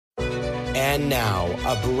And now,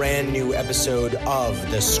 a brand new episode of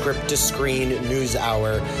the Script to Screen News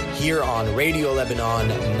Hour here on Radio Lebanon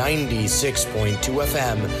 96.2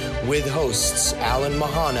 FM with hosts Alan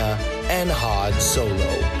Mahana and Had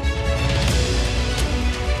Solo.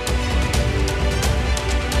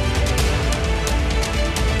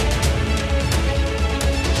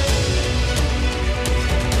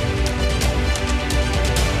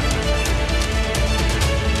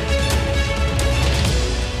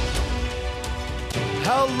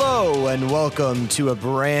 Hello and welcome to a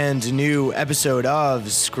brand new episode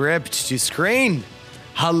of Script to Screen.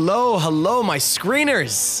 Hello, my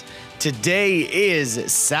screeners. Today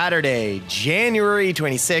is Saturday, January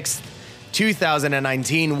 26th,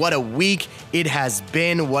 2019. What a week it has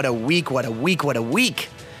been. What a week.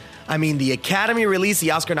 I mean, the Academy released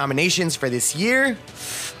the Oscar nominations for this year.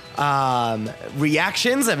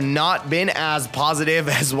 Reactions have not been as positive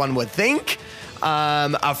as one would think.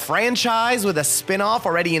 A franchise with a spin-off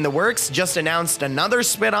already in the works just announced another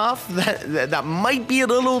spin-off that might be a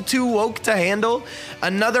little too woke to handle.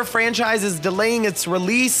 Another franchise is delaying its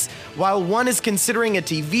release while one is considering a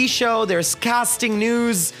TV show. There's casting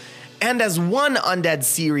news. And as one undead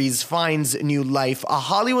series finds new life, a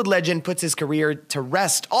Hollywood legend puts his career to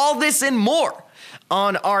rest. All this and more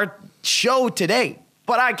on our show today.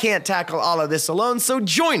 But I can't tackle all of this alone, so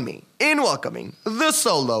join me in welcoming the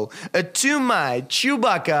Solo to my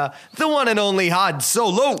Chewbacca, the one and only Had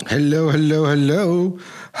Solo. Hello.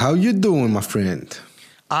 How you doing, my friend?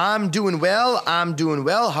 I'm doing well.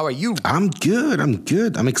 How are you? I'm good.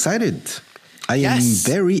 I'm excited. I am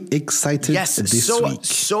very excited this week.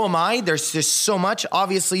 So am I. There's just so much.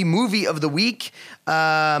 Obviously, movie of the week.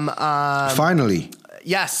 Finally.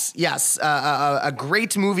 Yes. A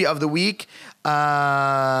great movie of the week.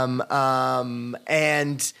 And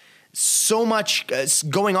so much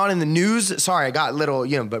going on in the news. Sorry, I got a little,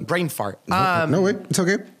 but brain fart. No, wait, it's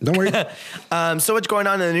okay. Don't worry. So much going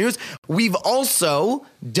on in the news. We've also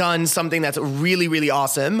done something that's really, really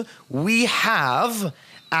awesome. We have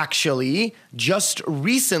actually just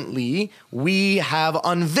recently, we have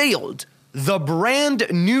unveiled the brand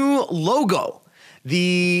new logo.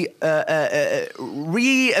 The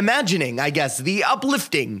reimagining, I guess, the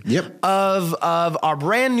uplifting of our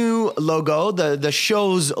brand new logo, the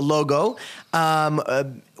show's logo,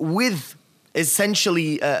 with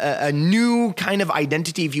essentially a new kind of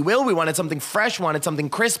identity, if you will. We wanted something fresh, wanted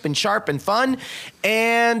something crisp and sharp and fun,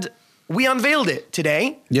 and we unveiled it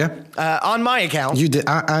today. On my account. You did.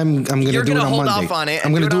 I'm going to do it on Monday. You're going to hold off on it.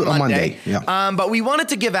 I'm going to do it on Monday. Yeah. But we wanted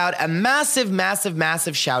to give out a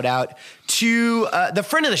massive shout out to the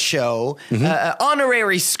friend of the show,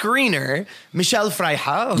 honorary screener, Michelle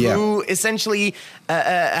Freiha, who essentially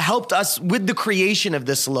helped us with the creation of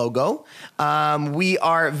this logo. We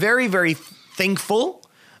are very, very thankful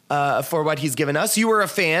for what he's given us. You were a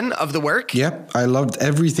fan of the work. Yep, I loved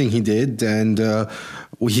everything he did, and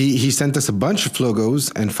he sent us a bunch of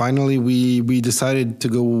logos, and finally we decided to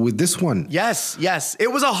go with this one. Yes,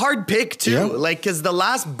 it was a hard pick too, because the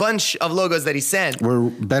last bunch of logos that he sent were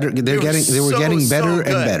better. They were getting better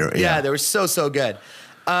and better. Yeah, they were so good.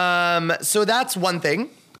 So that's one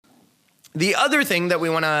thing. The other thing that we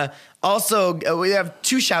want to also, we have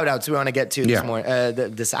two shout outs we want to get to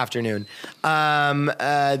this afternoon.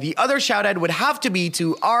 The other shout out would have to be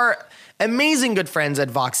to our amazing good friends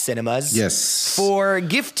at Vox Cinemas. Yes. For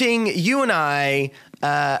gifting you and I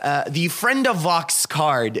the Friend of Vox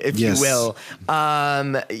card, if you will.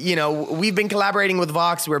 We've been collaborating with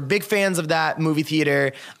Vox. We're big fans of that movie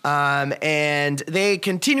theater. And they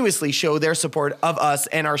continuously show their support of us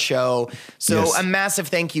and our show. So a massive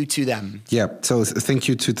thank you to them. Yeah. So thank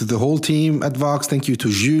you to the whole team at Vox. Thank you to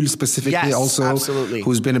Jules specifically absolutely.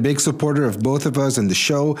 Who's been a big supporter of both of us and the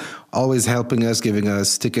show, always helping us, giving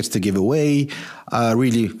us tickets to give away.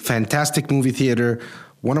 Really fantastic movie theater.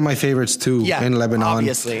 One of my favorites too in Lebanon.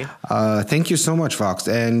 Obviously. Thank you so much, Vox.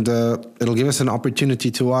 And it'll give us an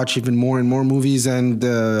opportunity to watch even more and more movies and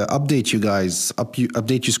update you guys,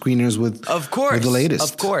 update you screeners with the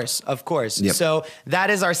latest. Of course. Yep. So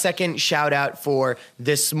that is our second shout out for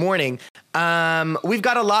this morning. We've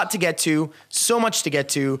got a lot to get to, so much to get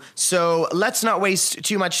to. So let's not waste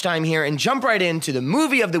too much time here and jump right into the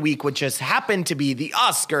movie of the week, which just happened to be the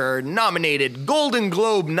Oscar-nominated, Golden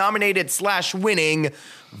Globe-nominated / winning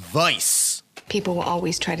Vice. People will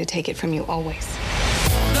always try to take it from you, always.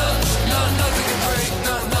 Nothing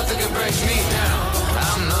can break me down.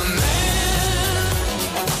 I'm the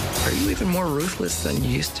man. Are you even more ruthless than you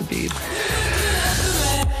used to be?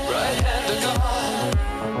 Right hand to God,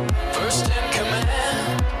 first in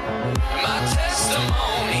command. My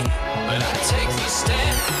testimony, but I take the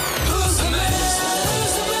stand. Who's the man?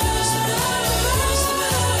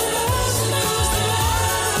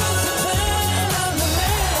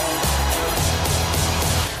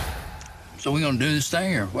 So we gonna do this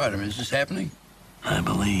thing, or what? I mean, is this happening? I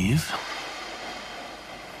believe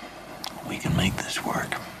we can make this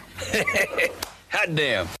work. Hot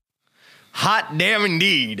damn. Hot damn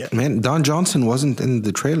indeed. Man, Don Johnson wasn't in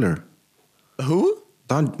the trailer. Who?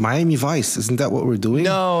 Miami Vice. Isn't that what we're doing?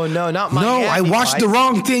 No, not Miami. No, I watched Vice. the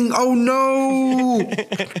wrong thing. Oh no!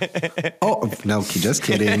 Oh no, just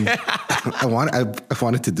kidding. I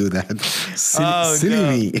wanted to do that.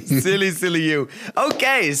 Silly me. silly you.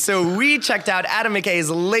 Okay, so we checked out Adam McKay's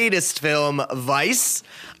latest film, Vice.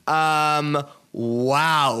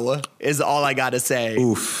 Wow is all I gotta say.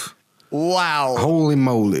 Oof. Wow. Holy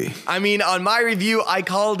moly. I mean, on my review,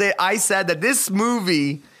 I said that this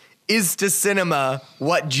movie is to cinema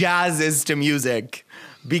what jazz is to music,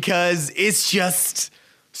 because it's just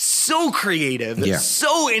so creative,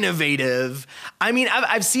 so innovative. I mean,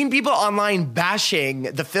 I've seen people online bashing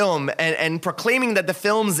the film and proclaiming that the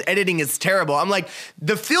film's editing is terrible. I'm like,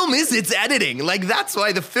 the film is its editing. Like, that's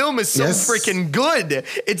why the film is so freaking good.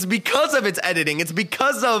 It's because of its editing. It's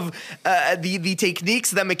because of the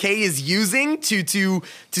techniques that McKay is using to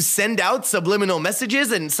send out subliminal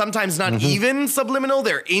messages, and sometimes not even subliminal.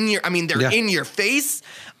 They're in your, in your face.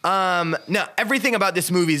 No, everything about this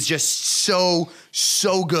movie is just so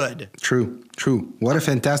good. True. What a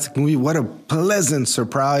fantastic movie. What a pleasant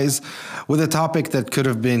surprise with a topic that could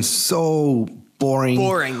have been so boring,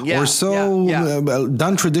 or so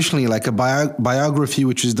done traditionally, like a biography,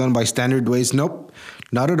 which is done by standard ways. Nope,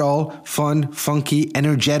 not at all. Fun, funky,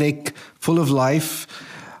 energetic, full of life.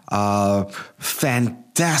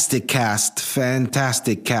 Fantastic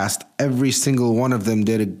cast. Every single one of them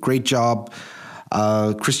did a great job.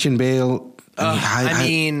 Christian Bale.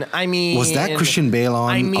 I mean, was that Christian Bale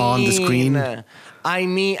on the screen?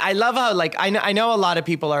 I love how, like, I know a lot of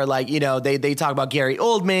people are like, they talk about Gary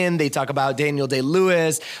Oldman, they talk about Daniel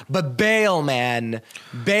Day-Lewis, but Bale, man,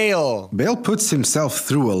 Bale puts himself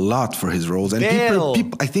through a lot for his roles, and people,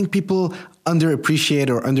 I think people underappreciate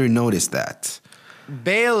or undernotice that.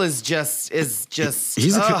 Bale is just.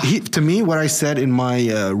 To me, what I said in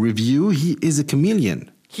my review, he is a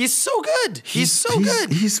chameleon. He's so good. He's so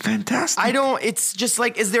good. He's fantastic. It's just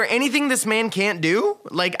like, is there anything this man can't do?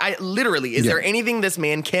 Like, is there anything this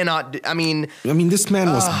man cannot do? I mean, this man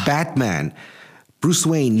was Batman, Bruce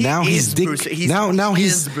Wayne. Now he's Dick.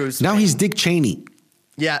 He's Dick Cheney.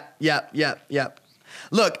 Yeah.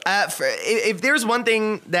 Look, if there's one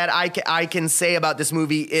thing that I can say about this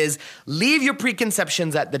movie is leave your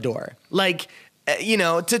preconceptions at the door. Like,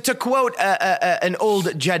 to quote an old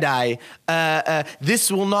Jedi,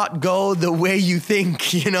 this will not go the way you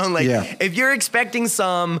think, if you're expecting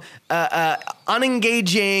some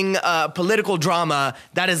unengaging political drama,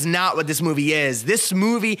 that is not what this movie is. This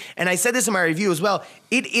movie, and I said this in my review as well,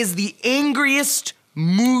 it is the angriest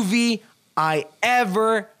movie I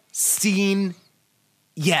ever seen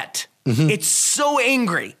yet. It's so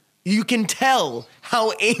angry. You can tell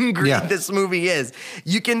how angry this movie is.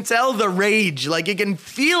 You can tell the rage, like you can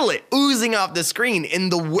feel it oozing off the screen in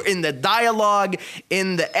the dialogue,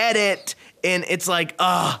 in the edit, and it's like,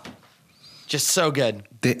 just so good.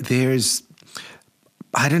 There's,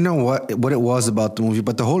 I don't know what it was about the movie,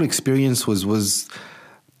 but the whole experience was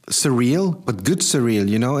surreal, but good surreal.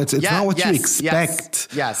 It's not what you expect.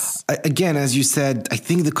 Yes. Again, as you said, I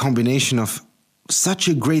think the combination of such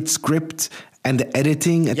a great script and the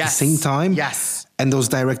editing at the same time, and those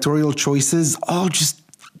directorial choices all just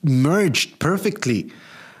merged perfectly.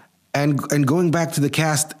 And going back to the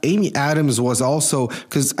cast, Amy Adams was also,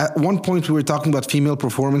 because at one point we were talking about female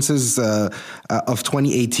performances of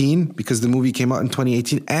 2018, because the movie came out in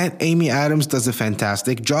 2018, and Amy Adams does a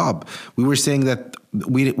fantastic job. We were saying that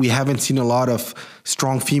we haven't seen a lot of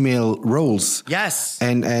strong female roles. Yes.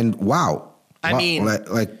 And wow. I mean,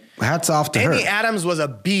 like hats off to her. Amy Adams was a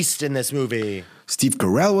beast in this movie. Steve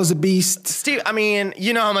Carell was a beast. You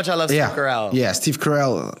know how much I love Steve Carell. Yeah, Steve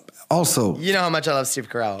Carell also. You know how much I love Steve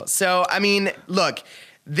Carell. So, look,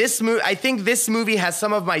 I think this movie has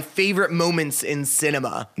some of my favorite moments in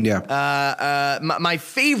cinema. Yeah. My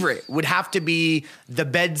favorite would have to be the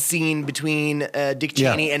bed scene between Dick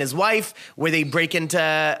Cheney and his wife, where they break into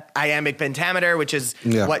iambic pentameter, which is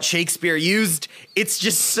what Shakespeare used. It's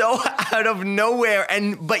just so out of nowhere,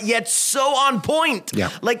 but yet so on point.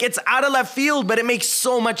 Yeah. Like, it's out of left field, but it makes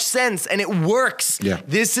so much sense and it works. Yeah.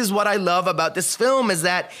 This is what I love about this film, is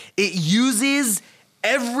that it uses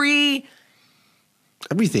every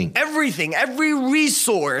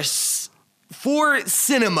resource for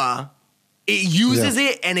cinema. It uses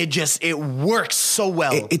it, and it works so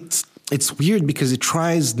well. It's weird because it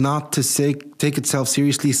tries not to take itself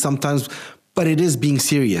seriously sometimes, but it is being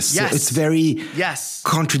serious. Yes. So it's very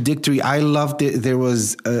contradictory. I loved it. There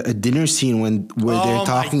was a dinner scene where they're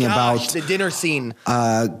talking about the dinner scene,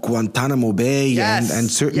 Guantanamo Bay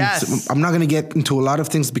and certain. I'm not going to get into a lot of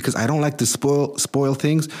things because I don't like to spoil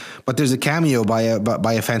things. But there's a cameo by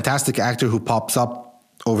a fantastic actor who pops up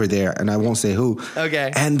over there, and I won't say who.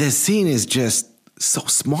 Okay. And the scene is just so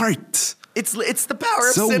smart. It's the power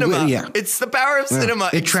of cinema. It's the power of cinema.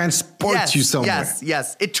 It transports you somewhere.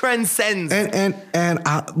 Yes. It transcends. And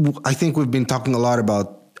I think we've been talking a lot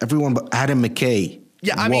about everyone but Adam McKay.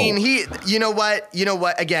 Yeah, I mean, you know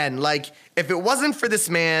what? Again, like, if it wasn't for this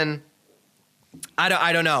man,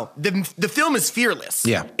 I don't know. The film is fearless.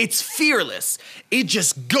 Yeah. It's fearless. It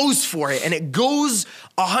just goes for it, and it goes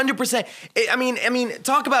 100%. I mean,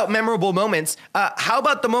 talk about memorable moments. How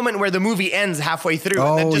about the moment where the movie ends halfway through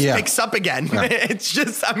and then just picks up again? Yeah. It's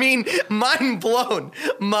just, I mean, mind blown.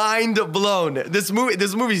 This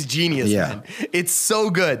movie's genius, man. It's so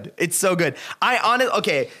good.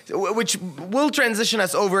 Which will transition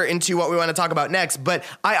us over into what we want to talk about next, but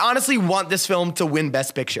I honestly want this film to win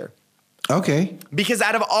Best Picture. Okay. Because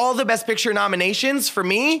out of all the Best Picture nominations, for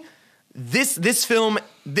me, this film,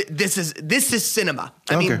 this is cinema.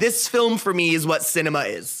 I mean, this film for me is what cinema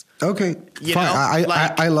is. Okay, fine.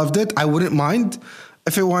 I loved it. I wouldn't mind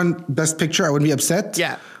if it won Best Picture. I wouldn't be upset.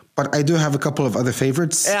 Yeah. But I do have a couple of other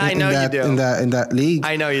favorites. Yeah, I know you do. In that league.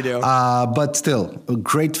 I know you do. But still, a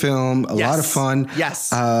great film, a lot of fun.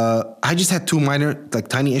 Yes. I just had two minor,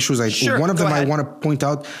 tiny issues. One of them I want to point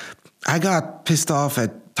out. I got pissed off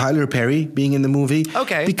at Tyler Perry being in the movie.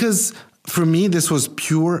 Okay. Because for me, this was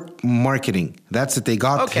pure marketing. That's it. They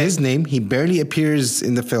got his name. He barely appears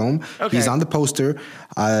in the film. Okay. He's on the poster.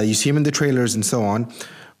 You see him in the trailers and so on.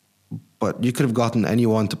 But you could have gotten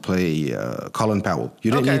anyone to play Colin Powell.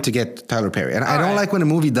 You didn't need to get Tyler Perry. And I don't like when a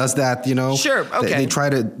movie does that, you know. Sure, okay. They try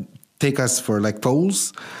to take us for like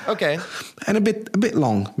fools. Okay. And a bit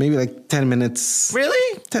long. Maybe like 10 minutes.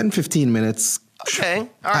 Really? 10, 15 minutes. Okay, all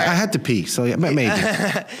right. I had to pee, so yeah, maybe.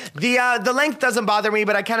 The length doesn't bother me,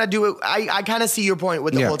 but I kind of do it. I kind of see your point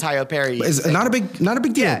with the whole Tyler Perry. It's not a big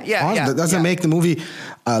deal. Yeah. That doesn't make the movie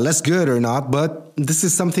less good or not, but this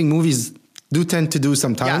is something movies do tend to do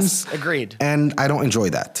sometimes. Yes, agreed. And I don't enjoy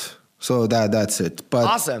that. So that's it. But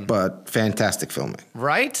awesome. But fantastic filming.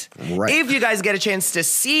 Right? If you guys get a chance to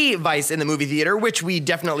see Vice in the movie theater, which we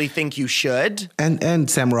definitely think you should. And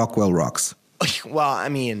Sam Rockwell rocks. Well, I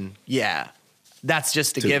mean, yeah. That's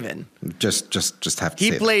just a given. Just have to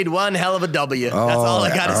say He played one hell of a W. That's all I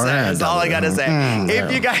gotta say. That's all I gotta say.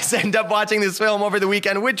 If you guys end up watching this film over the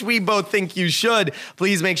weekend, which we both think you should,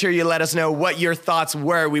 please make sure you let us know what your thoughts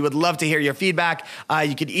were. We would love to hear your feedback.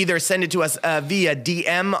 You could either send it to us via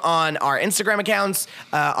DM on our Instagram accounts,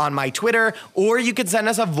 on my Twitter, or you could send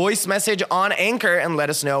us a voice message on Anchor and let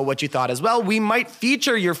us know what you thought as well. We might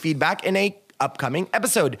feature your feedback in a upcoming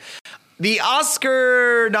episode. The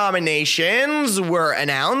Oscar nominations were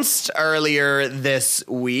announced earlier this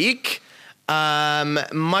week,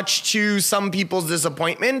 much to some people's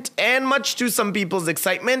disappointment and much to some people's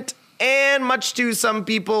excitement and much to some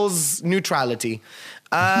people's neutrality.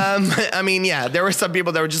 I mean, yeah, there were some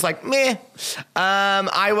people that were just like, meh.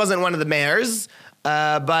 I wasn't one of the mayors,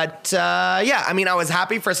 but I mean, I was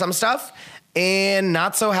happy for some stuff and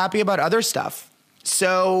not so happy about other stuff.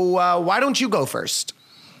 So why don't you go first?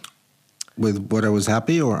 With what I was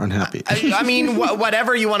happy or unhappy? I mean,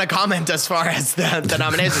 whatever you want to comment as far as the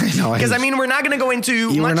nominations. Because, I mean, we're not going to go into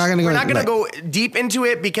much. We're not going to go deep into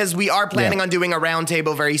it because we are planning on doing a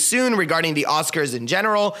roundtable very soon regarding the Oscars in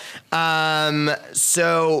general.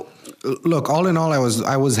 So... Look, all in all, I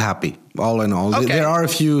was happy. All in all. Okay. There are a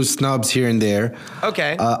few snubs here and there.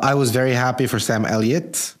 Okay. I was very happy for Sam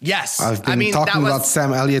Elliott. Yes. I've been talking about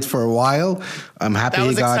Sam Elliott for a while. I'm happy that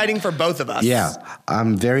was exciting for both of us. Yeah.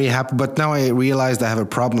 I'm very happy. But now I realized I have a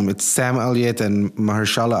problem. It's Sam Elliott and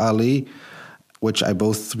Mahershala Ali, which I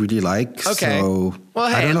both really like. Okay. So well,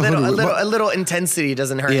 hey, I don't know a little intensity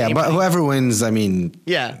doesn't hurt anybody. But whoever wins, I mean,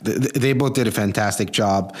 yeah, they both did a fantastic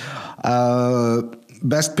job.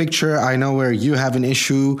 Best Picture, I know where you have an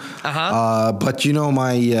issue, but you know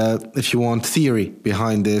my, if you want, theory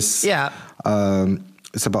behind this. Yeah.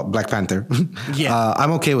 It's about Black Panther. Yeah.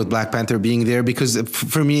 I'm okay with Black Panther being there because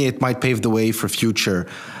for me, it might pave the way for future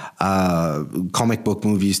comic book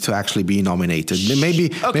movies to actually be nominated. Maybe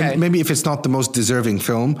if it's not the most deserving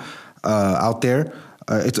film out there,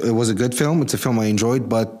 it was a good film. It's a film I enjoyed,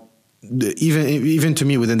 but even to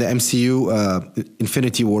me within the MCU,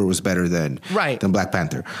 Infinity War was better than Black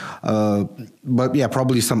Panther. But yeah,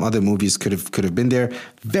 probably some other movies could have been there.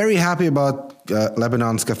 Very happy about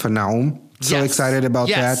Lebanon's Capharnaum. So excited about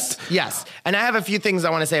that. that. Yes. And I have a few things I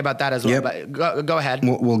want to say about that as well. But go ahead.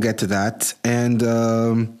 We'll get to that. And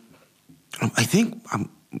I think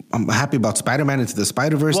I'm happy about Spider-Man Into the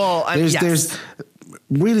Spider-Verse. Well,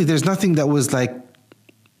 there's nothing that was like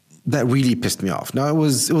that really pissed me off. No, it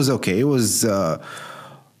was okay. It was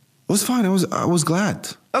fine. I was glad.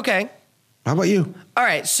 Okay. How about you? All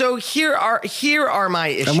right. So here are my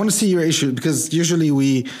issues. I want to see your issue because usually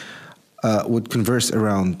we would converse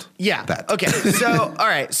around that. Okay. So, all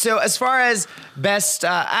right. So as far as best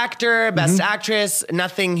actor, best actress,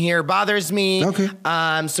 nothing here bothers me. Okay.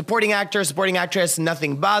 Supporting actor, supporting actress,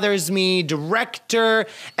 nothing bothers me. Director.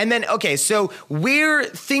 And then, okay, so where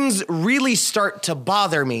things really start to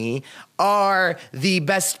bother me are the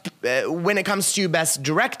best, when it comes to best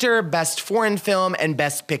director, best foreign film, and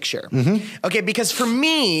best picture. Okay, because for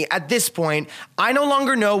me, at this point, I no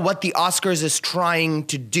longer know what the Oscars is trying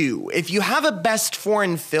to do. If you have a best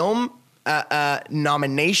foreign film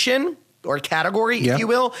nomination or category, if you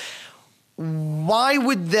will, why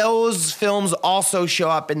would those films also show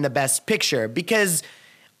up in the best picture? Because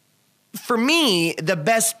for me, the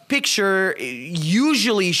best picture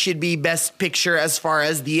usually should be best picture as far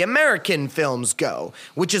as the American films go,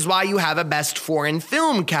 which is why you have a best foreign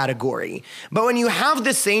film category. But when you have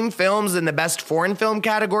the same films in the best foreign film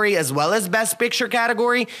category as well as best picture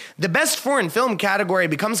category, the best foreign film category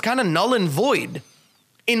becomes kind of null and void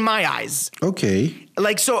in my eyes. Okay.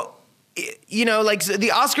 Like, so, you know, like the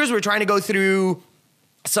Oscars were trying to go through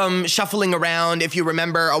some shuffling around. If you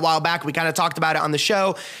remember a while back, we kind of talked about it on the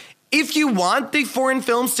show. If you want the foreign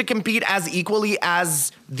films to compete as equally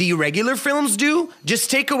as the regular films do, just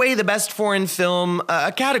take away the best foreign film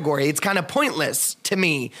category. It's kind of pointless to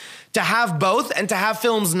me to have both and to have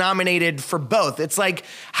films nominated for both. It's like,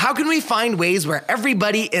 how can we find ways where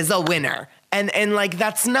everybody is a winner? And like,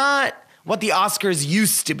 that's not what the Oscars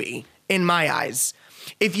used to be, in my eyes.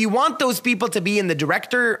 If you want those people to be in the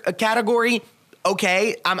director category,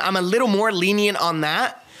 okay, I'm a little more lenient on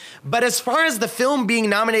that. But as far as the film being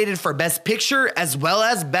nominated for Best Picture as well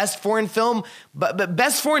as Best Foreign Film, but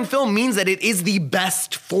Best Foreign Film means that it is the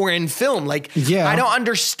best foreign film. Like, I don't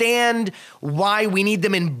understand why we need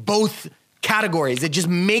them in both categories. It just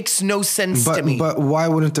makes no sense to me. But why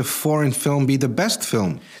wouldn't a foreign film be the best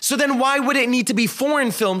film? So then why would it need to be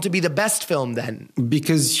foreign film to be the best film then?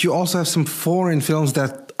 Because you also have some foreign films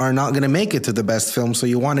that are not going to make it to the best film, so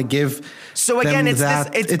you want to give So again, them it's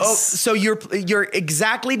that. this. So you're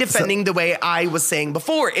exactly defending the way I was saying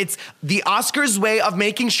before. It's the Oscars' way of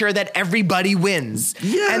making sure that everybody wins.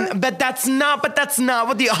 Yeah. But that's not what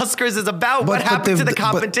the Oscars is about. What happened to the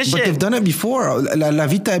competition? But they've done it before. La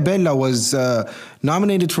Vita è Bella was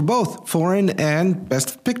nominated for both foreign and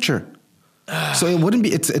Best Picture. So it wouldn't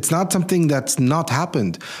be. It's not something that's not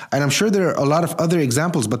happened, and I'm sure there are a lot of other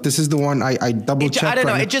examples. But this is the one I double checked. I don't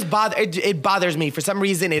know. It just bothers me for some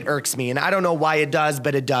reason. It irks me, and I don't know why it does,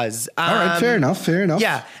 but it does. All right, fair enough.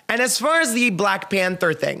 Yeah, and as far as the Black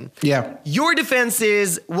Panther thing, your defense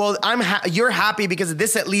is, well, you're happy because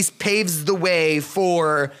this at least paves the way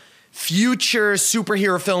for future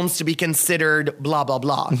superhero films to be considered blah blah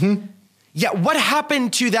blah. Yeah, what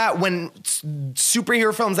happened to that when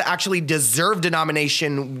superhero films that actually deserved a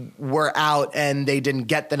nomination were out and they didn't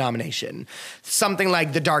get the nomination? Something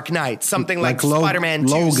like The Dark Knight, something like Spider-Man 2,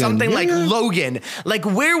 Logan. something like Logan. Like,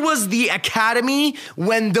 where was the Academy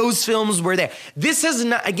when those films were there? This is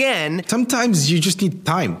not, again... Sometimes you just need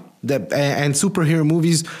time. And superhero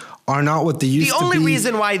movies are not what they used to be. The only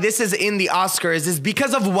reason why this is in the Oscars is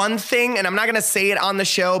because of one thing, and I'm not going to say it on the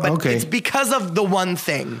show, but it's because of the one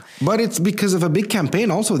thing. But it's because of a big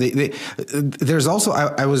campaign also. There's also,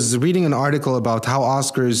 I was reading an article about how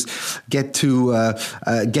Oscars get to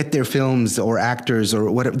get their films or actors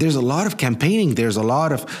or whatever. There's a lot of campaigning. There's a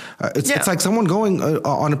lot of, it's like someone going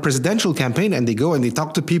on a presidential campaign and they go and they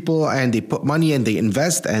talk to people and they put money and they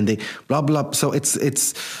invest and they blah, blah. So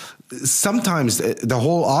it's sometimes the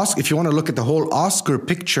whole Oscar, if you want to look at the whole Oscar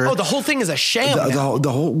picture, the whole thing is a sham. The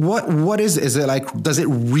whole what is it like? Does it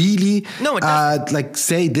really? No, it doesn't. Like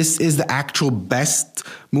say this is the actual best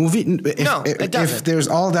movie? No, it doesn't. If there's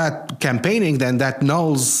all that campaigning, then that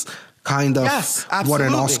nulls kind of what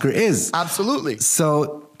an Oscar is. Absolutely.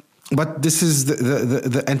 So. But this is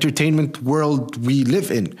the entertainment world we live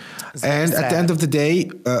in. And at the end of the day,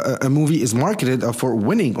 a movie is marketed for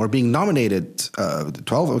winning or being nominated.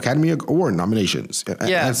 12 Academy Award nominations.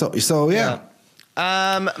 Yeah. And so. The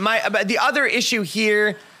other issue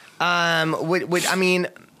here, I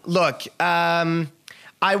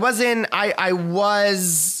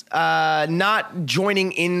was not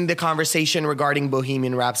joining in the conversation regarding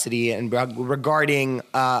Bohemian Rhapsody and regarding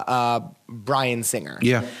Bryan Singer.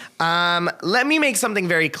 Yeah. Let me make something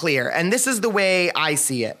very clear, and this is the way I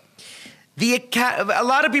see it. A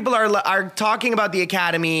lot of people are talking about the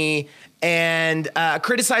Academy and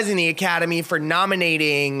criticizing the Academy for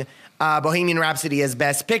nominating Bohemian Rhapsody as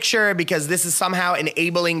Best Picture because this is somehow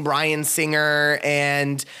enabling Bryan Singer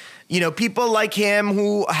and, people like him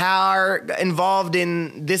who are involved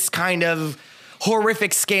in this kind of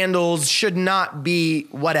horrific scandals should not be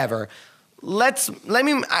whatever.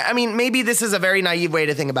 Maybe this is a very naive way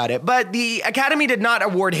to think about it, but the Academy did not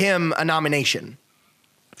award him a nomination.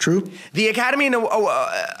 True. The Academy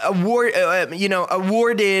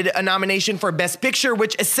awarded a nomination for Best Picture,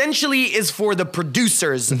 which essentially is for the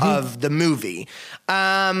producers of the movie.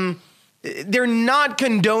 They're not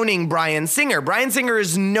condoning Bryan Singer. Bryan Singer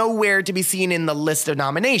is nowhere to be seen in the list of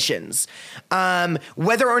nominations.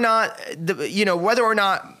 Whether or not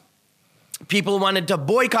people wanted to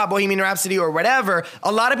boycott Bohemian Rhapsody or whatever,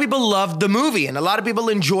 a lot of people loved the movie and a lot of people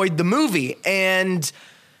enjoyed the movie. And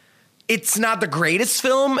it's not the greatest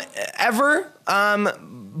film ever,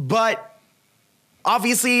 but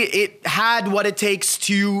obviously it had what it takes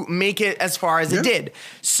to make it as far as it did.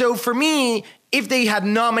 So for me, if they had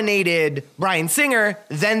nominated Bryan Singer,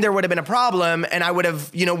 then there would have been a problem, and I would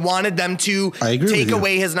have, wanted them to take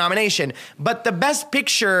away his nomination. But the Best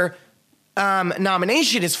Picture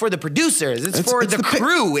nomination is for the producers. It's for the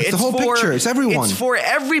crew. It's the whole picture. It's everyone. It's for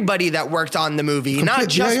everybody that worked on the movie, not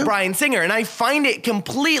just Bryan Singer. And I find it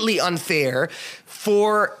completely unfair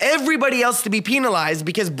for everybody else to be penalized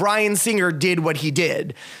because Bryan Singer did what he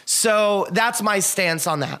did. So that's my stance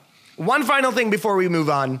on that. One final thing before we move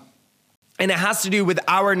on. And it has to do with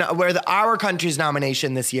our country's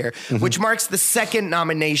nomination this year, which marks the second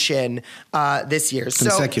nomination this year.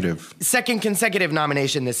 Second consecutive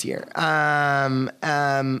nomination this year.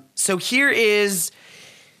 So here is,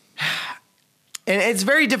 and it's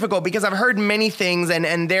very difficult because I've heard many things,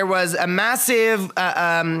 and there was a massive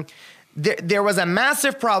there was a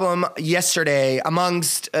massive problem yesterday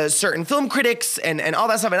amongst certain film critics and all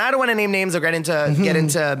that stuff. And I don't want to name names or get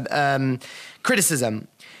into criticism.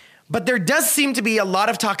 But there does seem to be a lot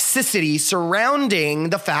of toxicity surrounding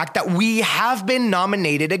the fact that we have been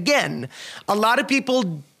nominated again. A lot of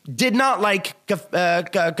people did not like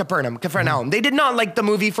Capharnaum. They did not like the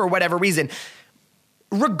movie for whatever reason.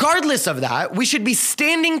 Regardless of that, we should be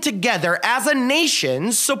standing together as a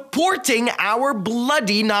nation supporting our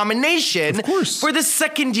bloody nomination for the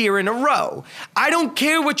second year in a row. I don't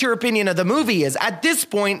care what your opinion of the movie is. At this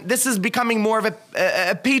point, this is becoming more of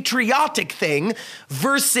a patriotic thing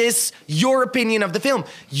versus your opinion of the film.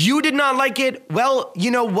 You did not like it. Well,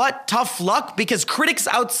 you know what? Tough luck, because critics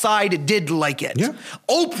outside did like it. Yeah.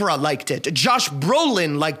 Oprah liked it. Josh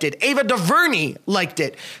Brolin liked it. Ava DuVernay liked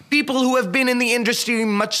it. People who have been in the industry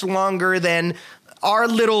much longer than our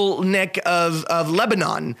little neck of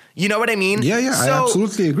Lebanon. You know what I mean? Yeah, so, I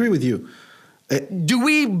absolutely agree with you. Do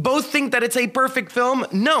we both think that it's a perfect film?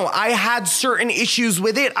 No, I had certain issues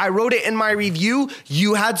with it. I wrote it in my review.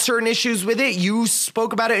 You had certain issues with it. You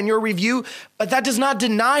spoke about it in your review. But that does not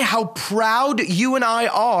deny how proud you and I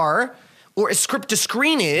are, or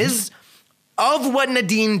Script2Screen is, of what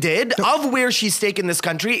Nadine did, of where she's taken this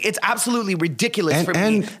country. It's absolutely ridiculous for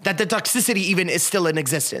me that the toxicity even is still in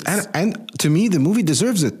existence. And to me, the movie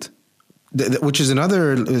deserves it, which is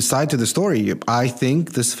another side to the story. I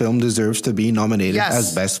think this film deserves to be nominated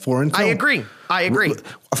as Best Foreign Film. I agree.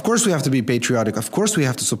 Of course we have to be patriotic. Of course we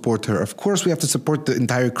have to support her. Of course we have to support the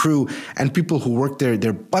entire crew and people who worked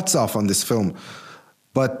their butts off on this film.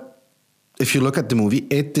 But if you look at the movie,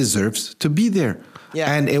 it deserves to be there.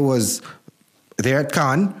 Yeah. And it was there at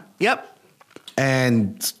Cannes. Yep.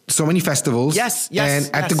 And so many festivals. Yes. And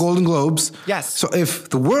at the Golden Globes. Yes. So if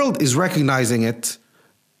the world is recognizing it,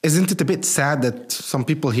 isn't it a bit sad that some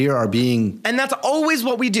people here are being... And that's always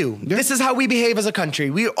what we do. Yeah. This is how we behave as a country.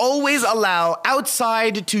 We always allow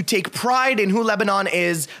outside to take pride in who Lebanon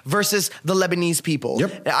is versus the Lebanese people.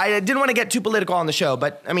 Yep. I didn't want to get too political on the show,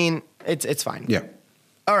 but I mean, it's fine. Yeah.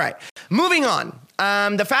 All right. Moving on.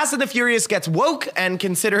 The Fast and the Furious gets woke and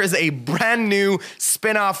considers a brand new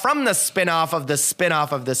spinoff from the spinoff of the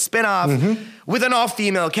spinoff of the spinoff with an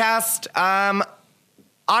all-female cast.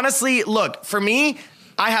 Honestly, look, for me,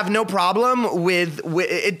 I have no problem with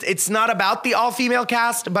it. It's not about the all-female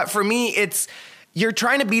cast, but for me, it's you're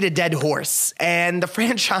trying to beat a dead horse, and the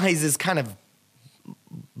franchise is kind of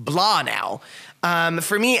blah now.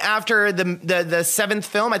 For me, after the seventh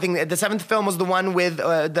film, I think the seventh film was the one with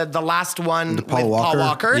the last one with Paul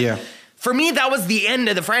Walker. Yeah. for me, that was the end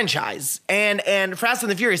of the franchise. And Fast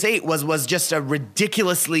and the Furious 8 was just a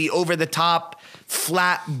ridiculously over-the-top,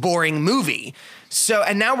 flat, boring movie. So,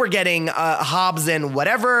 and now we're getting Hobbs and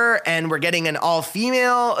whatever, and we're getting an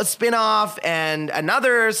all-female spinoff and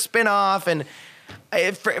another spinoff, and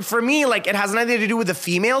for me, like, it has nothing to do with the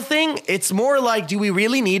female thing. It's more like, do we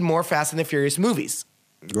really need more Fast and the Furious movies?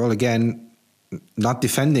 Well, again, not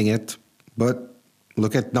defending it, but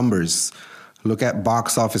look at numbers. Look at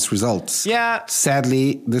box office results. Yeah.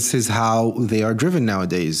 Sadly, this is how they are driven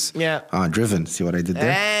nowadays. Yeah. Driven. See what I did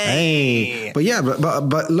there? Hey. But yeah,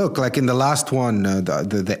 but look, like in the last one,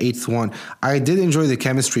 the eighth one, I did enjoy the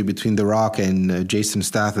chemistry between The Rock and Jason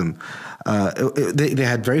Statham. They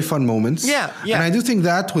had very fun moments. Yeah, yeah. And I do think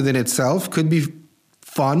that within itself could be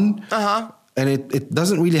fun. Uh-huh. And it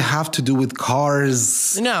doesn't really have to do with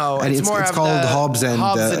cars. No, and it's more it's of called the Hobbs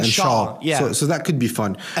and Shaw. Yeah. So that could be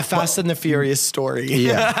fun. A Fast and the Furious story.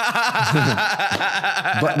 Yeah.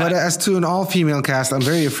 but as to an all-female cast, I'm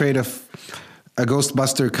very afraid of a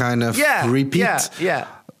Ghostbuster kind of repeat. Yeah.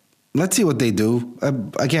 Let's see what they do.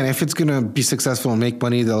 Again, if it's going to be successful and make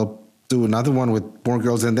money, they'll do another one with more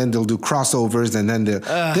girls, and then they'll do crossovers, and then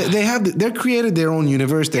they're created their own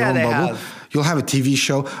universe, their own bubble. You'll have a TV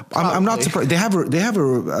show. I'm not surprised. They have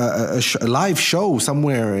a live show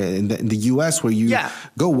somewhere in the US where you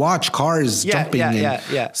go watch cars jumping.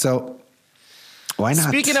 So why not?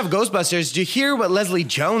 Speaking of Ghostbusters, did you hear what Leslie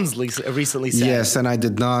Jones recently said? Yes, and I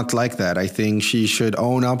did not like that. I think she should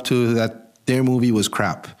own up to that. Their movie was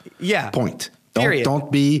crap. Yeah. Point. Period.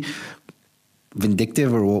 Don't be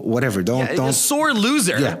vindictive or whatever. Don't a sore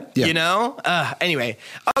loser. Yeah. You know. Anyway,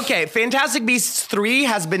 okay. Fantastic Beasts 3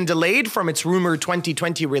 has been delayed from its rumored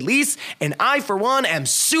 2020 release, and I, for one, am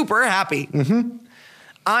super happy. Mm-hmm.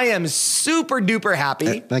 I am super duper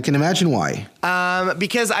happy. I can imagine why.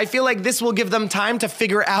 Because I feel like this will give them time to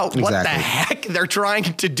figure out what the heck they're trying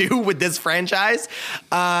to do with this franchise.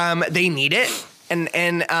 They need it.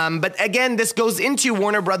 But again, this goes into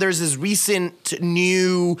Warner Brothers' recent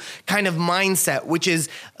new kind of mindset, which is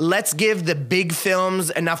let's give the big films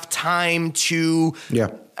enough time to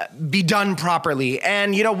be done properly.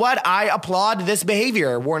 And you know what? I applaud this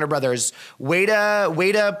behavior, Warner Brothers. Way to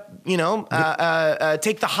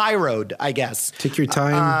take the high road, I guess. Take your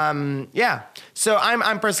time. So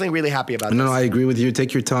I'm personally really happy about this. No, I agree with you.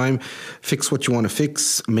 Take your time, fix what you want to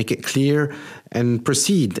fix, make it clear, and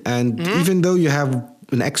proceed. And even though you have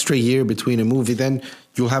an extra year between a movie, then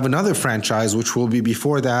you'll have another franchise which will be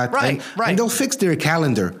before that. Right. And they'll fix their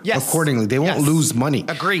calendar accordingly. They won't lose money.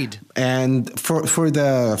 Agreed. And for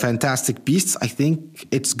the Fantastic Beasts, I think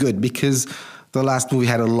it's good because the last movie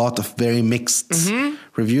had a lot of very mixed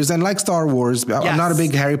reviews. And like Star Wars, I'm not a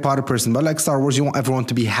big Harry Potter person, but like Star Wars, you want everyone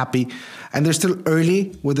to be happy. And they're still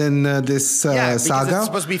early within this saga. Because it's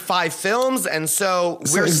supposed to be 5 films, and so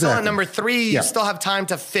we're still at number 3. You still have time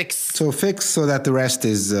to fix. So fix so that the rest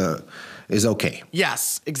is okay.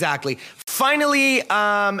 Yes, exactly. Finally,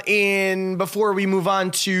 before we move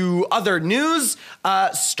on to other news,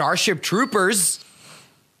 Starship Troopers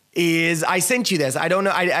I sent you this. I don't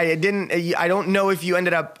know. I don't know if you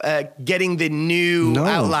ended up getting the new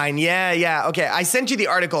outline. Yeah. Okay. I sent you the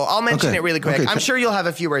article. I'll mention it really quick. I'm sure you'll have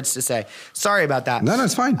a few words to say. Sorry about that. No,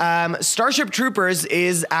 it's fine. Starship Troopers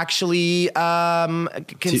is actually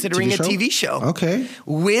considering a TV show. Okay.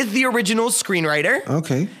 With the original screenwriter.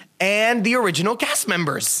 Okay. And the original cast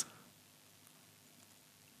members.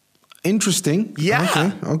 Interesting.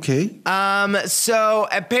 Yeah. Okay. So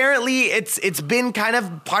apparently it's been kind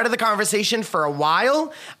of part of the conversation for a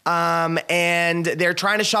while. And they're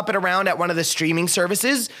trying to shop it around at one of the streaming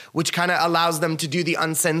services, which kind of allows them to do the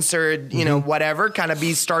uncensored, whatever, kind of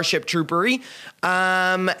be Starship Troopery.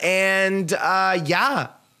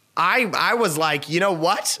 I was like, you know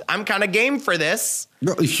what? I'm kind of game for this.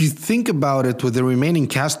 No, if you think about it, with the remaining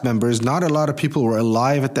cast members, not a lot of people were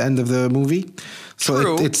alive at the end of the movie.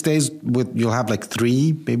 So it stays with, you'll have like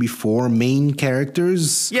 3, maybe 4 main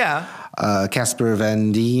characters. Yeah. Casper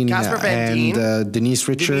Van Dien. And Denise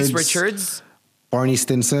Richards. Barney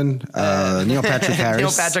Stinson. Neil Patrick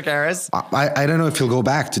Harris. I don't know if he'll go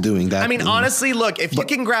back to doing that. I mean, honestly, look, if you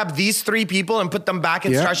can grab these 3 people and put them back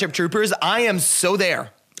in Starship Troopers, I am so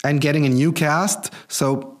there. And getting a new cast,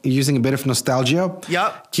 so using a bit of nostalgia.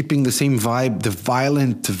 Yep. Keeping the same vibe, the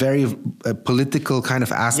violent, very political kind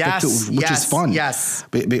of aspect, which is fun. Yes.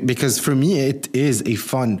 Because for me, it is a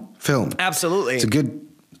fun film. Absolutely. It's a good,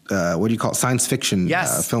 science fiction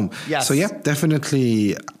film. Yes. So yeah,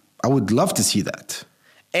 definitely, I would love to see that.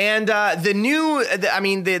 And the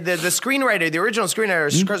screenwriter, the original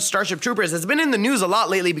screenwriter, Starship Troopers, has been in the news a lot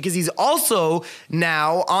lately because he's also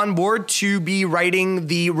now on board to be writing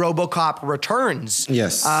the RoboCop Returns.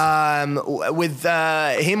 Yes. With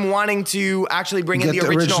him wanting to actually bring in the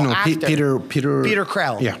original actor. Peter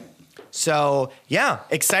Krell. Yeah. So, yeah,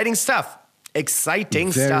 exciting stuff.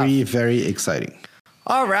 Very, very exciting.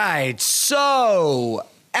 All right. So,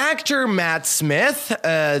 actor Matt Smith,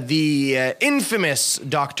 the infamous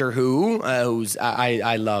Doctor Who,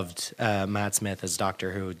 I loved Matt Smith as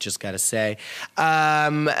Doctor Who, just gotta say,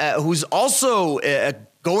 who's also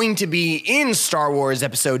going to be in Star Wars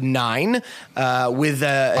Episode 9 with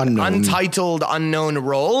an untitled, unknown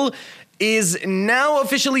role, is now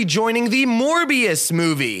officially joining the Morbius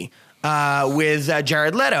movie. With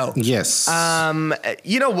Jared Leto. Yes.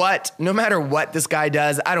 You know what? No matter what this guy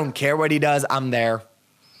does, I don't care what he does. I'm there.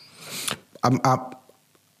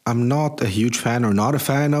 I'm not a huge fan or not a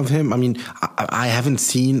fan of him. I mean, I haven't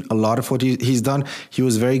seen a lot of what he's done. He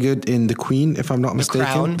was very good in The Queen, if I'm not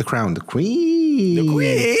mistaken. The Crown. The Queen. The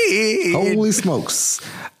Queen. Holy smokes.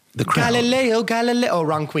 The Crown. Galileo. Oh,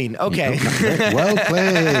 wrong Queen. Okay. Well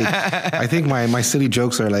played. I think my silly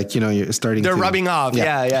jokes are like, you're starting They're rubbing off.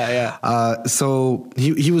 Yeah. So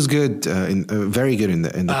he was good, very good in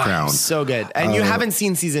the Crown. So good. And you haven't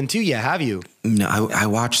seen season 2 yet, have you? No, I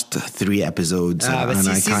watched 3 episodes and I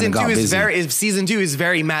kind of got busy. Season 2 is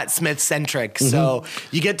very Matt Smith centric. So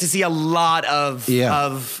you get to see a lot of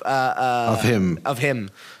him.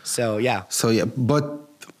 So yeah. But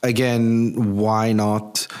again, why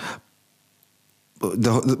not?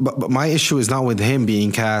 But my issue is not with him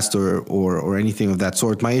being cast or anything of that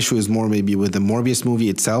sort. My issue is more maybe with the Morbius movie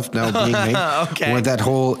itself now being made. Okay. With that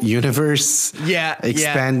whole universe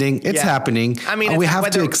expanding. It's happening. I mean, we have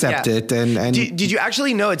to accept it. And did you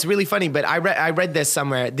actually know, it's really funny, but I read this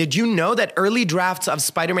somewhere. Did you know that early drafts of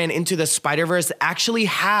Spider-Man Into the Spider-Verse actually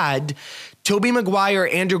had Tobey Maguire,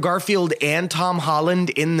 Andrew Garfield, and Tom Holland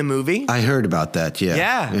in the movie? I heard about that,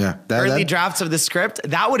 yeah. Early drafts of the script.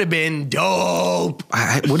 That would have been dope.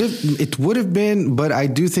 It would have been, but I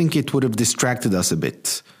do think it would have distracted us a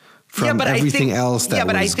bit from everything else that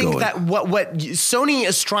was going. Yeah, but I think that what Sony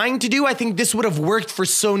is trying to do, I think this would have worked for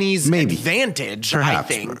Sony's advantage, perhaps.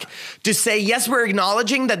 I think. To say, yes, we're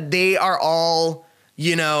acknowledging that they are all...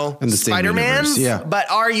 Spider-Man's, but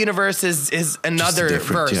our universe is another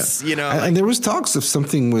verse, And there was talks of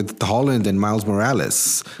something with Holland and Miles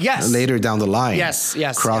Morales. Yes. Later down the line. Yes.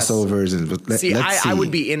 Crossovers. And let's see. I would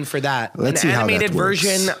be in for that. Let's see An how that animated works.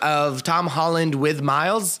 version of Tom Holland with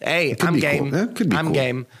Miles. Hey, I'm game. Cool. Yeah, could be I'm cool.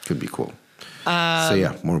 game. Could be cool.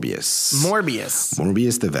 Morbius.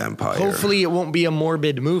 Morbius the vampire. Hopefully it won't be a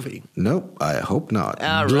morbid movie. Nope, I hope not.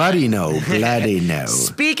 Bloody no.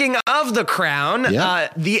 Speaking of The Crown,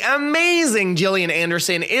 the amazing Gillian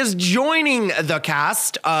Anderson is joining the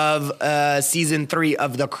cast of season 3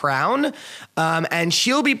 of The Crown, and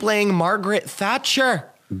she'll be playing Margaret Thatcher.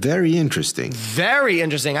 Very interesting.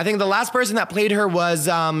 I think the last person that played her was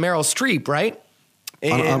Meryl Streep, right?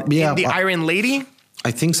 In The Iron Lady. I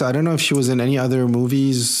think so. I don't know if she was in any other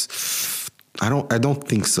movies. I don't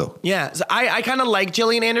think so. Yeah. So I kind of like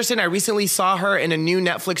Gillian Anderson. I recently saw her in a new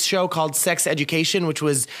Netflix show called Sex Education, which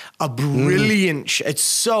was a brilliant it's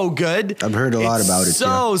so good. I've heard a lot about it.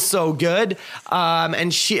 So good.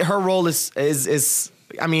 And her role is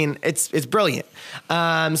I mean, it's brilliant.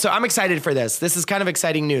 So I'm excited for this. This is kind of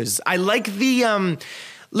exciting news. I like the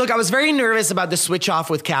look, I was very nervous about the switch off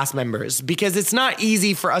with cast members because it's not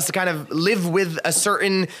easy for us to kind of live with a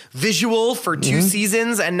certain visual for 2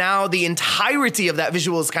 seasons. And now the entirety of that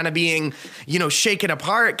visual is kind of being, shaken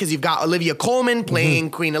apart because you've got Olivia Colman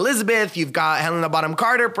playing Queen Elizabeth. You've got Helena Bonham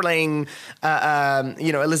Carter playing,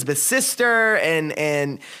 Elizabeth's sister.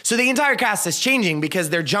 And so the entire cast is changing because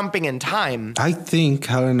they're jumping in time. I think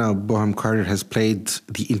Helena Bonham Carter has played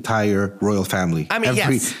the entire royal family. I mean,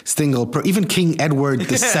 every single, even King Edward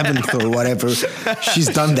VII or whatever, she's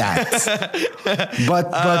done that.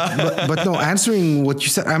 But no, answering what you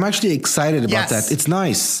said, I'm actually excited about that. It's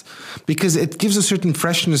nice because it gives a certain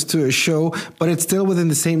freshness to a show, but it's still within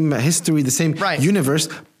the same history, the same universe.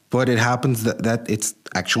 But it happens that it's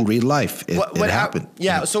actual real life. It happened.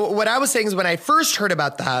 So what I was saying is when I first heard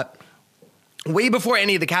about that, way before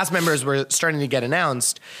any of the cast members were starting to get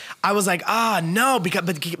announced, I was like, no,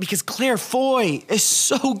 because Claire Foy is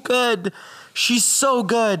so good. She's so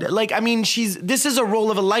good. Like, I mean, this is a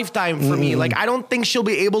role of a lifetime for me. Like, I don't think she'll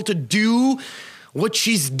be able to do what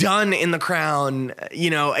she's done in The Crown,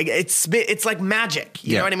 it's like magic.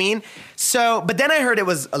 You know what I mean? So, but then I heard it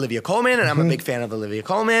was Olivia Colman, and I'm a big fan of Olivia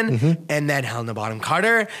Colman, and then Helena Bonham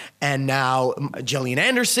Carter, and now Gillian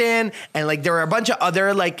Anderson, and like there were a bunch of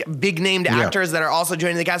other like big named actors that are also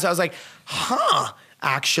joining the cast. So I was like,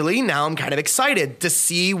 actually, now I'm kind of excited to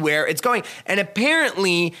see where it's going. And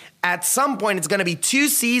apparently, at some point, it's going to be 2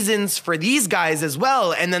 seasons for these guys as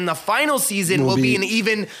well. And then the final season will be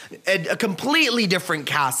a completely different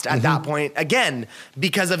cast at that point, again,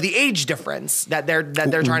 because of the age difference that they're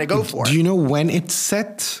trying to go for. Do you know when it's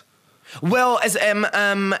set? Well, as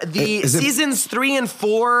seasons 3 and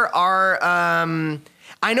 4 are...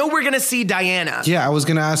 I know we're going to see Diana. Yeah, I was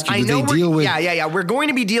going to ask you, do they deal with... Yeah. We're going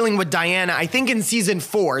to be dealing with Diana, I think, in season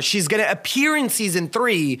 4. She's going to appear in season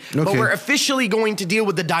 3, but we're officially going to deal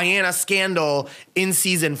with the Diana scandal in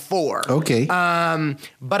season 4. Okay.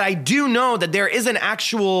 But I do know that there is an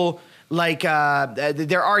actual,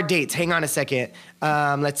 there are dates. Hang on a second.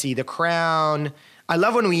 Let's see. The Crown... I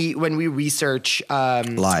love when we research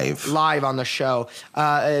live on the show.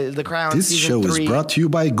 The Crown. This show 3. is brought to you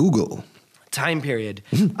by Google. Time period.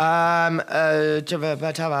 Okay,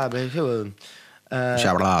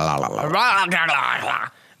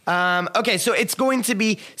 so it's going to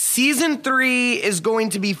be season 3 is going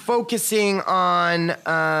to be focusing on.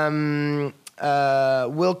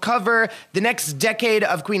 We'll cover the next decade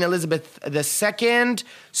of Queen Elizabeth II.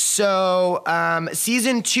 So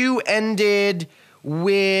season 2 ended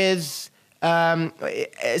with.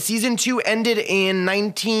 Season 2 ended in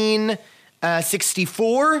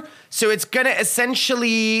 1964, so it's going to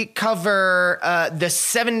essentially cover the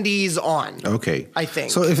 70s on. Okay. I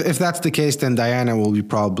think. So if that's the case, then Diana will be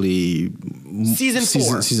probably... Season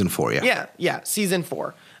 4. Season 4, yeah. Yeah, season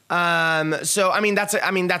 4. So,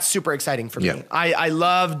 that's super exciting for me. Yeah. I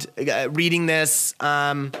loved reading this,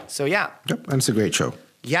 so yeah. Yep, and it's a great show.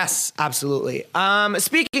 Yes, absolutely.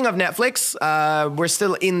 Speaking of Netflix, we're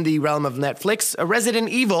still in the realm of Netflix. Resident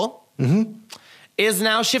Evil is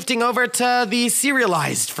now shifting over to the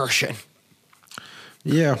serialized version.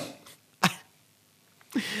 Yeah.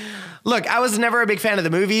 Look, I was never a big fan of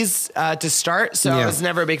the movies to start, so I was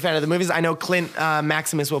never a big fan of the movies. I know Clint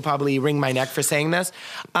Maximus will probably wring my neck for saying this,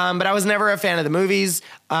 but I was never a fan of the movies.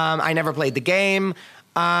 I never played the game.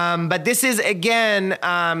 But this is, again,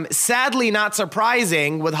 sadly not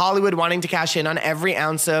surprising with Hollywood wanting to cash in on every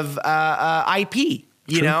ounce of IP.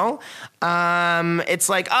 You know? It's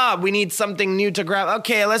like, we need something new to grab.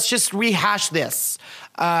 Okay, let's just rehash this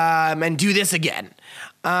and do this again.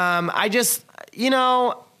 I just,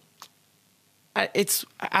 I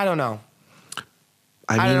don't know.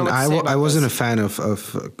 I wasn't a fan of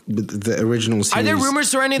the original series. Are there rumors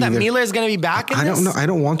surrounding that Mila is going to be back in this? I don't know. I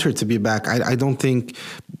don't want her to be back. I don't think...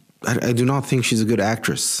 I do not think she's a good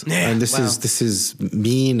actress. Yeah, and this is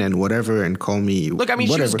mean and whatever, and call me Look, I mean,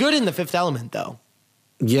 whatever. She was good in The Fifth Element, though.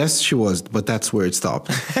 Yes, she was, but that's where it stopped.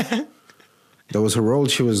 That was her role.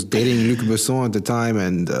 She was dating Luc Besson at the time,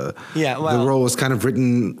 and the role was kind of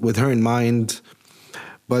written with her in mind.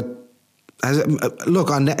 But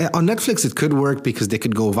look, on Netflix it could work because they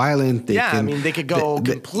could go violent. They could go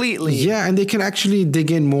completely. Yeah, and they can actually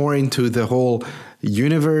dig in more into the whole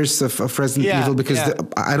universe of Resident Evil because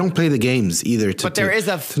I don't play the games either. But there is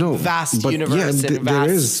a vast universe. Yeah, there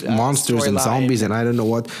is monsters and zombies and I don't know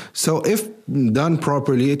what. So if done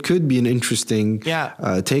properly, it could be an interesting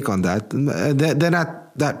take on that. Then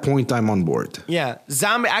at that point, I'm on board. Yeah,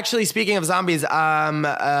 Actually, speaking of zombies,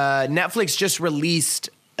 Netflix just released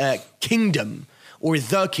Kingdom or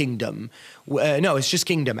The Kingdom. No, it's just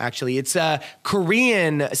Kingdom, actually. It's a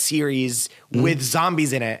Korean series with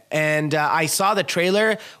zombies in it. And I saw the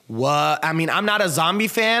trailer. I mean, I'm not a zombie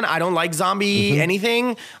fan. I don't like zombie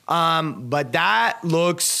anything. But that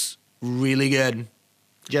looks really good.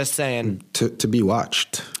 Just saying. To be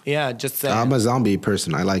watched. Yeah, just saying. I'm a zombie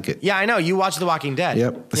person. I like it. Yeah, I know. You watch The Walking Dead.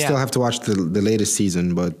 Yep. I still have to watch the latest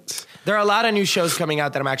season, but... There are a lot of new shows coming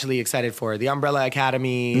out that I'm actually excited for. The Umbrella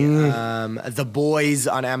Academy, The Boys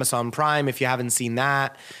on Amazon Prime, if you haven't seen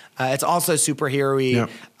that. It's also superhero-y.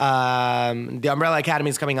 The Umbrella Academy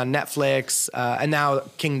is coming on Netflix. And now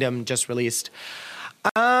Kingdom just released.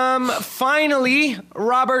 Finally,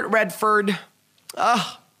 Robert Redford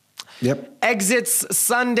exits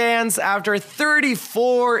Sundance after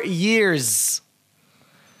 34 years.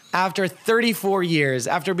 After 34 years,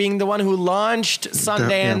 after being the one who launched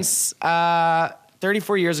Sundance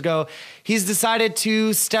 34 years ago, he's decided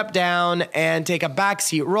to step down and take a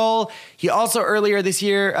backseat role. He also earlier this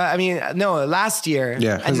year, last year,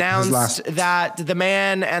 announced that The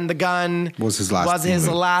Man and the Gun was his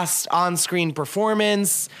last on-screen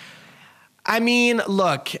performance. I mean,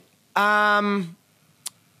 look,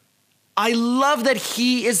 I love that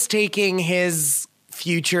he is taking his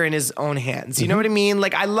future in his own hands. You know what I mean?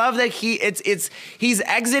 Like, I love that he's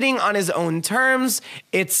exiting on his own terms.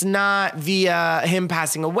 It's not via him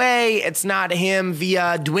passing away. It's not him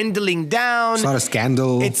via dwindling down. It's not a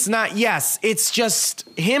scandal. It's not, yes. It's just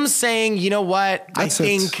him saying, you know what? I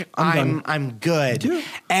think I'm good. Yeah.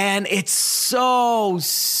 And it's so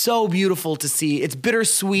beautiful to see. It's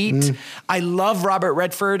bittersweet. I love Robert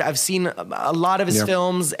Redford. I've seen a lot of his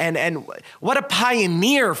films, and what a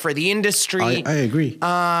pioneer for the industry. I agree.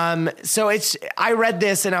 So I read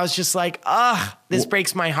this and I was just like, this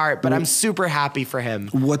breaks my heart, but I'm super happy for him.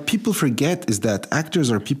 What people forget is that actors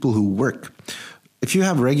are people who work. If you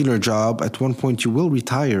have a regular job, at one point you will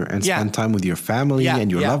retire and spend time with your family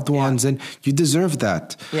and your loved ones, and you deserve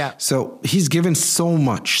that. Yeah. So he's given so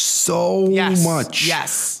much to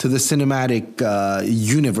the cinematic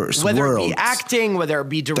universe, whether world. Whether it be acting, whether it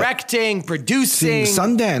be directing, producing.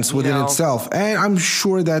 Sundance within itself. And I'm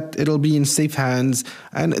sure that it'll be in safe hands,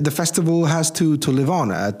 and the festival has to live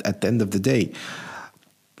on at the end of the day.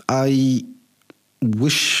 I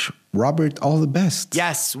wish Robert all the best.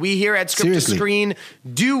 Yes, we here at Script2Screen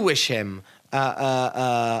do wish him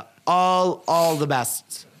all the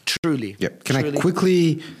best. Truly. Yeah. Can I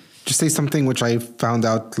quickly just say something which I found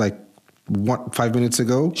out like 5 minutes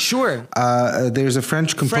ago? Sure. There's a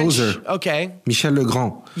French composer, Michel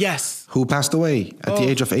Legrand. Yes. Who passed away at the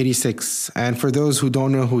age of 86. And for those who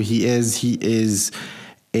don't know who he is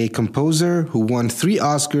a composer who won 3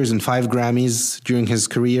 Oscars and 5 Grammys during his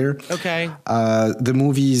career. Okay. The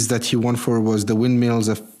movies that he won for was The Windmills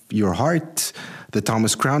of Your Heart, The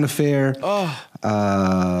Thomas Crown Affair.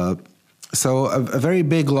 So a very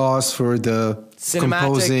big loss for the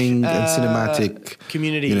composing and cinematic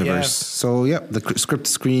community universe. So the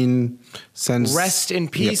Script2Screen sends rest in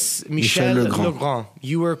peace, Michel Legrand.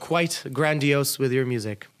 You were quite grandiose with your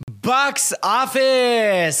music. Box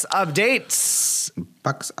office updates.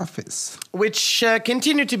 Box office, which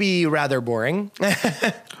continue to be rather boring.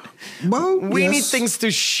 Well, we need things to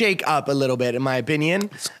shake up a little bit, in my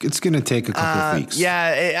opinion. It's going to take a couple of weeks.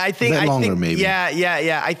 Yeah, I think. A bit longer, maybe.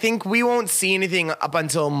 Yeah. I think we won't see anything up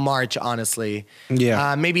until March, honestly.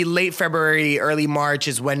 Yeah. Maybe late February, early March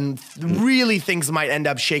is when really things might end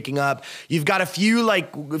up shaking up. You've got a few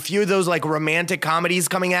of those like romantic comedies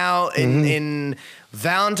coming out in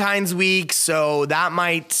Valentine's week, so that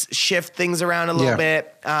might shift things around a little bit.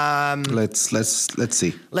 Let's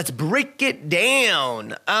see. Let's break it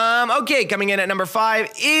down. Okay, coming in at number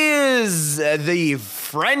 5 is the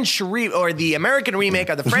the American remake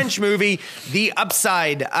of the French movie, The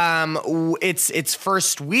Upside. It's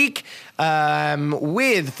first week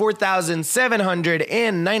with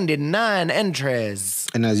 4,799 entries.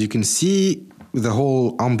 And as you can see, the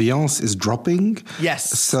whole ambiance is dropping.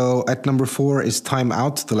 Yes. So at number 4 is Time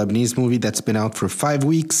Out, the Lebanese movie that's been out for 5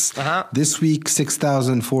 weeks. This week,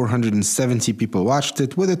 6,470 people watched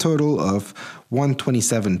it with a total of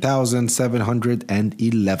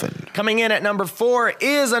 127,711. Coming in at number 4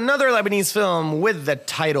 is another Lebanese film with the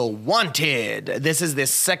title Wanted. This is the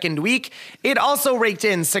second week. It also raked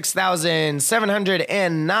in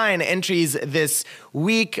 6,709 entries this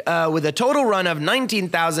week with a total run of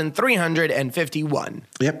 19,351.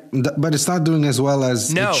 Yep, but it's not doing as well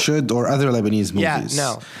as it should or other Lebanese movies. Yeah,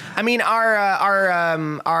 no. I mean,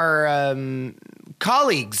 our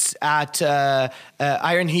colleagues at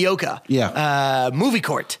Iron Hioka Movie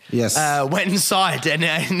Court went and saw it,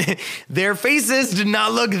 and their faces did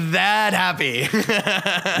not look that happy.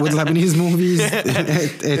 With Lebanese movies,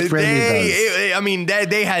 it really does. I mean,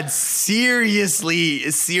 they had seriously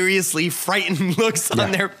frightened looks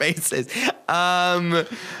on their faces.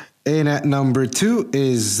 And at number 2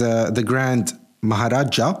 is the Grand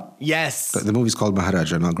Maharaja. Yes. The movie's called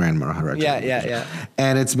Maharaja, not Grand Maharaja. Yeah.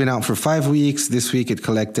 And it's been out for 5 weeks. This week it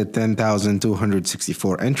collected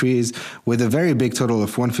 10,264 entries with a very big total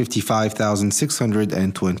of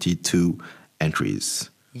 155,622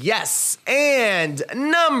 entries. Yes, and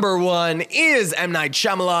number 1 is M. Night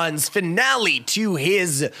Shyamalan's finale to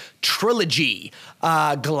his trilogy,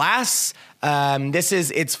 Glass. This is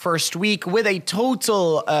its first week with a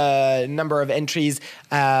total number of entries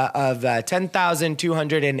of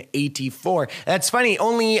 10,284. That's funny.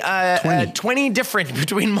 Only 20 different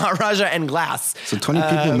between Maharaja and Glass. So 20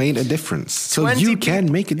 people made a difference. So you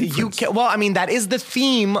can make a difference. Well, I mean, that is the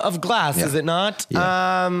theme of Glass, is it not?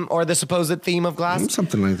 Yeah. Or the supposed theme of Glass?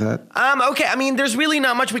 Something like that. Okay, I mean, there's really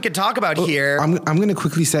not much we could talk about here. I'm going to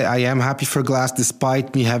quickly say I am happy for Glass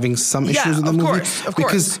despite me having some issues with the movie. Of course.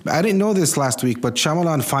 Because I didn't know this last week, but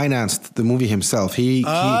Shyamalan financed the movie himself. He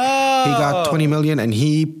got 20 million and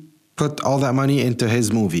he put all that money into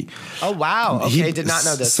his movie. Oh, wow. Okay, did not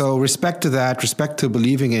know this. So respect to that. Respect to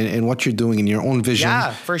believing in what you're doing, in your own vision.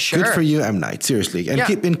 Yeah, for sure. Good for you, M. Night. Seriously.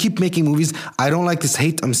 And keep making movies. I don't like this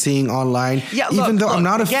hate I'm seeing online. Yeah, even though I'm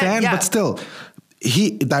not a fan, but still.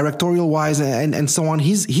 He directorial wise and so on,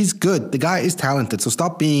 he's good. The guy is talented, so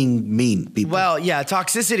stop being mean, people. Well, yeah,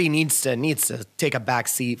 toxicity needs to take a back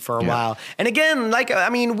seat for a while. And again,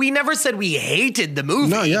 we never said we hated the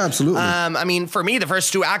movie. No, yeah, absolutely. For me, the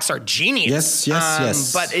first 2 acts are genius.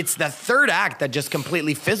 Yes. But it's the third act that just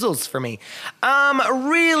completely fizzles for me.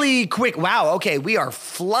 Really quick. Wow. Okay, we are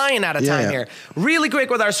flying out of time here. Really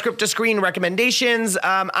quick with our script to screen recommendations.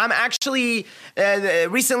 I'm actually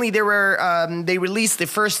recently they released the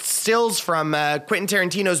first stills from Quentin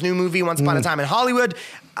Tarantino's new movie, Once Upon a Time in Hollywood.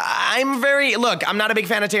 I'm not a big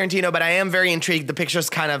fan of Tarantino, but I am very intrigued. The pictures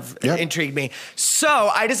kind of intrigued me. So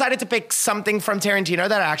I decided to pick something from Tarantino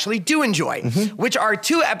that I actually do enjoy, which are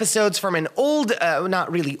 2 episodes from an old, not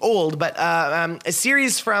really old, but a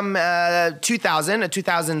series from 2000, a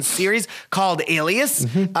 2000 series called ALIAS.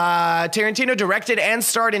 Tarantino directed and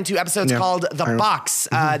starred in 2 episodes called The Box.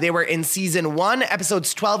 They were in season 1,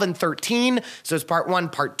 episodes 12 and 13. So it's part 1,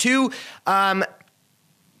 part 2.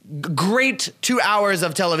 Great 2 hours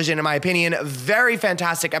of television, in my opinion. Very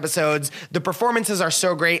fantastic episodes. The performances are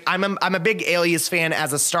so great. I'm a big Alias fan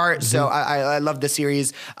as a start, so I love the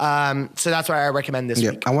series. So that's why I recommend this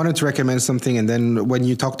week. I wanted to recommend something, and then when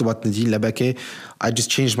you talked about Nadine Labaki, I just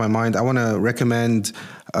changed my mind. I want to recommend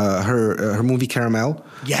her movie Caramel.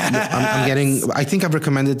 Yeah, I think I've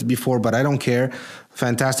recommended it before, but I don't care.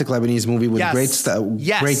 Fantastic Lebanese movie with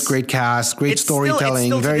great cast, great storytelling. It's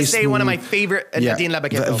still very to this day one of my favorite Nadine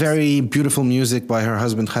Labaki films. Very beautiful music by her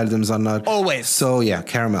husband Khaled Mzannat. Always. So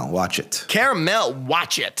Caramel, watch it. Caramel,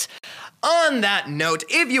 watch it. On that note,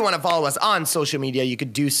 if you want to follow us on social media, you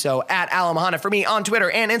could do so at Alamahana for me on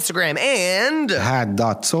Twitter and Instagram, and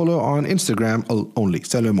had.solo on Instagram only.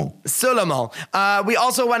 Solomon. We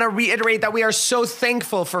also want to reiterate that we are so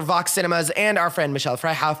thankful for Vox Cinemas and our friend Michelle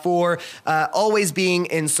Freja for always being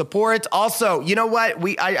in support. Also, you know what?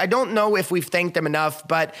 I don't know if we've thanked them enough,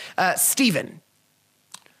 but Stephen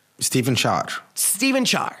Char.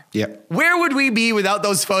 Yep. Where would we be without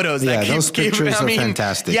those photos? Those pictures are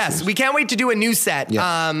fantastic. Yes, we can't wait to do a new set.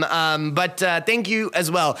 Yeah. But thank you as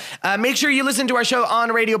well. Make sure you listen to our show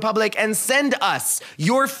on Radio Public and send us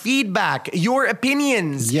your feedback, your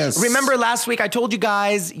opinions. Yes. Remember last week I told you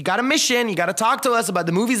guys, you got a mission. You got to talk to us about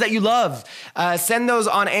the movies that you love. Send those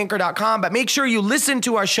on anchor.com, but make sure you listen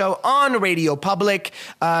to our show on Radio Public.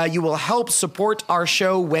 You will help support our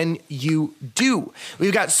show when you do.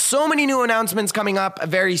 We've got so many new announcements coming up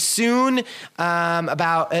very soon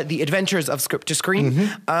about the adventures of Script to Screen.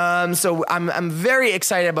 So I'm very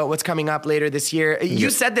excited about what's coming up later this year. You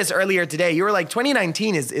said this earlier today. You were like,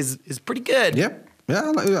 2019 is pretty good. Yep.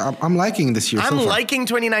 Yeah, I'm liking this year. I'm liking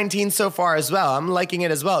 2019 so far as well. I'm liking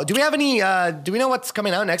it as well. Do we have any? Do we know what's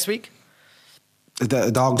coming out next week?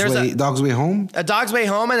 The Dog's Way Home? A Dog's Way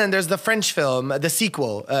Home, and then there's the French film, the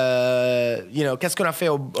sequel. Qu'est-ce qu'on a fait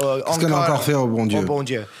au bon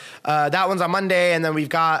Dieu? That one's on Monday, and then we've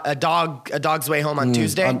got a Dog's Way Home on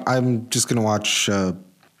Tuesday. I'm just going to watch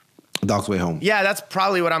Dog's Way Home. Yeah, that's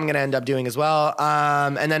probably what I'm going to end up doing as well.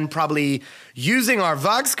 And then probably using our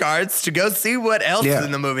Vox cards to go see what else is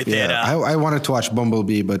in the movie theater. I wanted to watch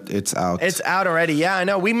Bumblebee, but it's out. It's out already. Yeah, I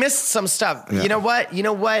know. We missed some stuff. Yeah. You know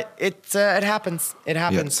what? It happens. It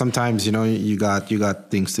happens. Yeah, sometimes, you got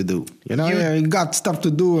things to do. You got stuff to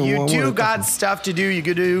do. You do got stuff to do. You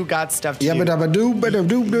do got stuff to do.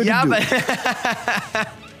 Yeah, but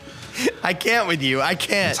I can't with you. I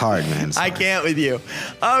can't. It's hard, man. I can't with you.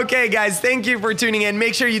 Okay, guys, thank you for tuning in.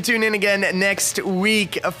 Make sure you tune in again next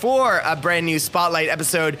week for a brand new Spotlight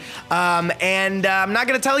episode. And I'm not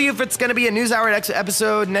going to tell you if it's going to be a NewsHour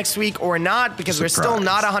episode next week or not, because we're still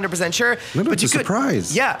not 100% sure. But it's a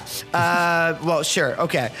surprise. Yeah. Well, sure.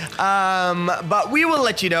 Okay. But we will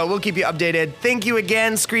let you know. We'll keep you updated. Thank you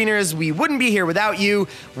again, screeners. We wouldn't be here without you.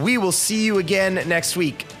 We will see you again next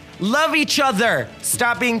week. Love each other.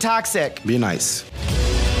 Stop being toxic. Be nice.